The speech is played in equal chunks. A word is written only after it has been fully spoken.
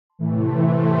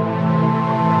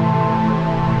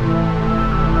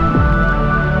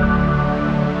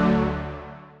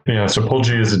Yeah, so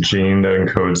POLG is a gene that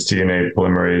encodes DNA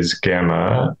polymerase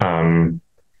gamma, and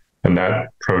that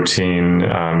protein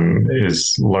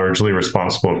is largely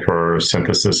responsible for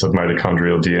synthesis of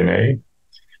mitochondrial DNA.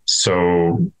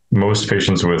 So most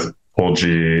patients with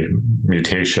POLG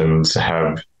mutations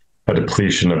have a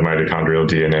depletion of mitochondrial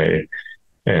DNA,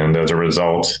 and as a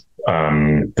result, they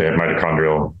have a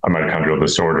mitochondrial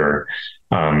disorder,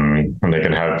 and they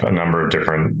can have a number of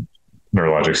different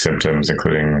neurologic symptoms,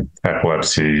 including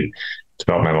epilepsy,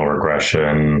 developmental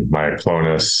regression,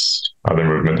 myoclonus, other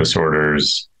movement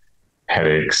disorders,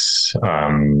 headaches,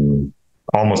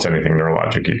 almost anything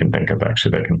neurologic you can think of,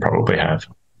 actually, they can probably have.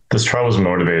 This trial was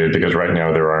motivated because right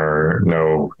now there are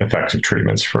no effective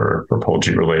treatments for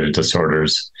POLG-related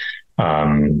disorders.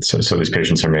 So these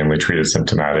patients are mainly treated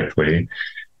symptomatically.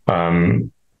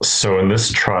 So in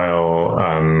this trial,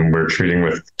 we're treating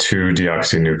with two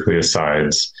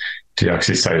deoxynucleosides,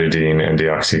 Deoxycytidine and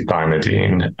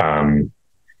Deoxythymidine,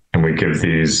 and we give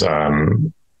these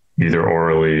either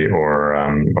orally or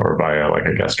via like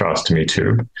a gastrostomy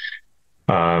tube.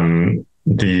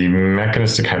 The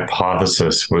mechanistic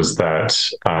hypothesis was that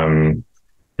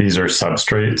these are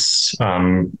substrates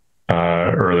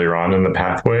earlier on in the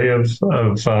pathway of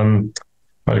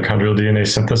mitochondrial DNA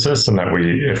synthesis, and that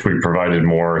if we provided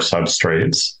more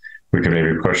substrates, we could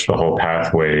maybe push the whole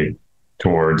pathway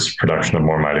towards production of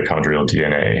more mitochondrial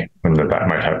DNA, and that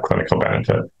might have clinical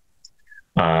benefit.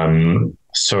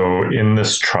 So in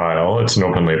this trial, it's an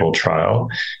open label trial.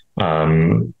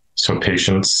 So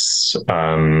patients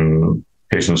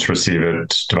receive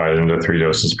it divided into 3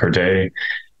 doses per day.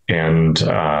 And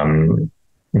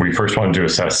we first wanted to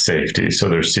assess safety. So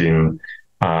they're seen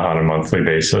on a monthly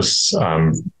basis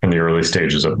in the early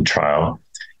stages of the trial.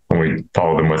 And we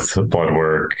follow them with blood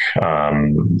work,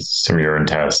 some urine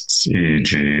tests,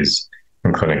 EEGs,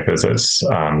 and clinic visits,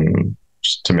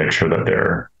 just to make sure that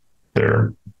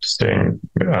they're staying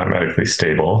medically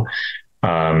stable.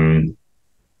 And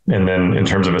then in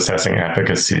terms of assessing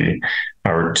efficacy,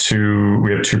 we have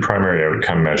 2 primary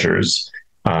outcome measures.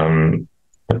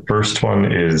 The first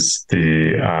one is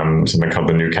something called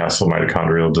the Newcastle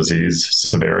mitochondrial disease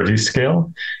severity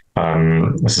scale.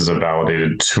 This is a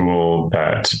validated tool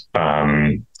that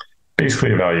basically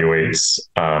evaluates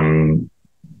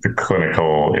the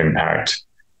clinical impact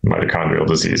mitochondrial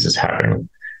disease is having.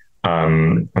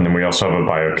 And then we also have a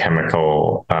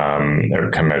biochemical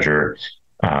outcome measure,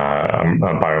 a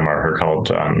biomarker called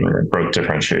growth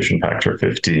differentiation factor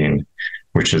 15,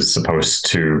 which is supposed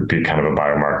to be kind of a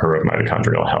biomarker of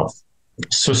mitochondrial health.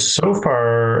 So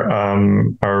far,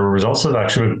 our results have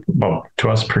actually, well, to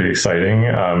us, pretty exciting.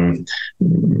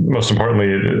 Most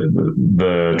importantly,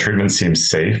 the treatment seems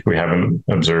safe. We haven't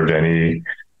observed any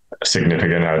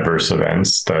significant adverse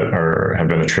events that have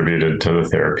been attributed to the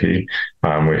therapy.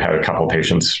 We had a couple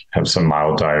patients have some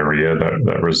mild diarrhea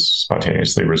that was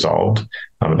spontaneously resolved.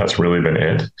 That's really been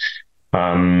it.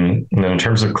 And then in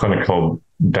terms of clinical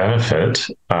benefit,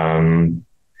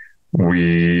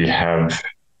 we have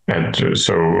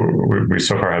we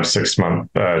so far have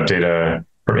 6-month data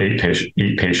for 8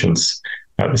 patients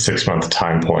at the 6-month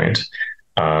time point.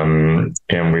 And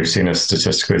we've seen a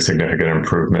statistically significant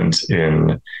improvement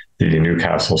in the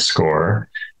Newcastle score.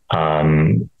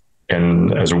 And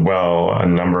as well, a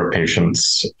number of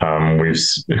patients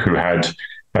who had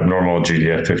abnormal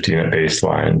GDF15 at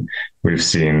baseline, we've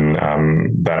seen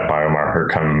that biomarker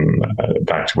come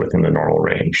back to within the normal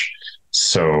range.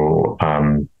 So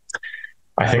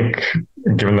I think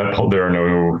given that there are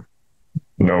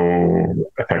no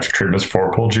effective treatments for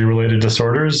POLG-related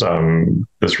disorders,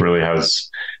 this really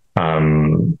has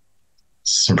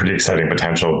some pretty exciting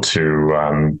potential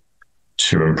to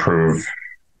improve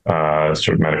sort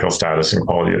of medical status and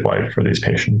quality of life for these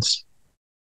patients.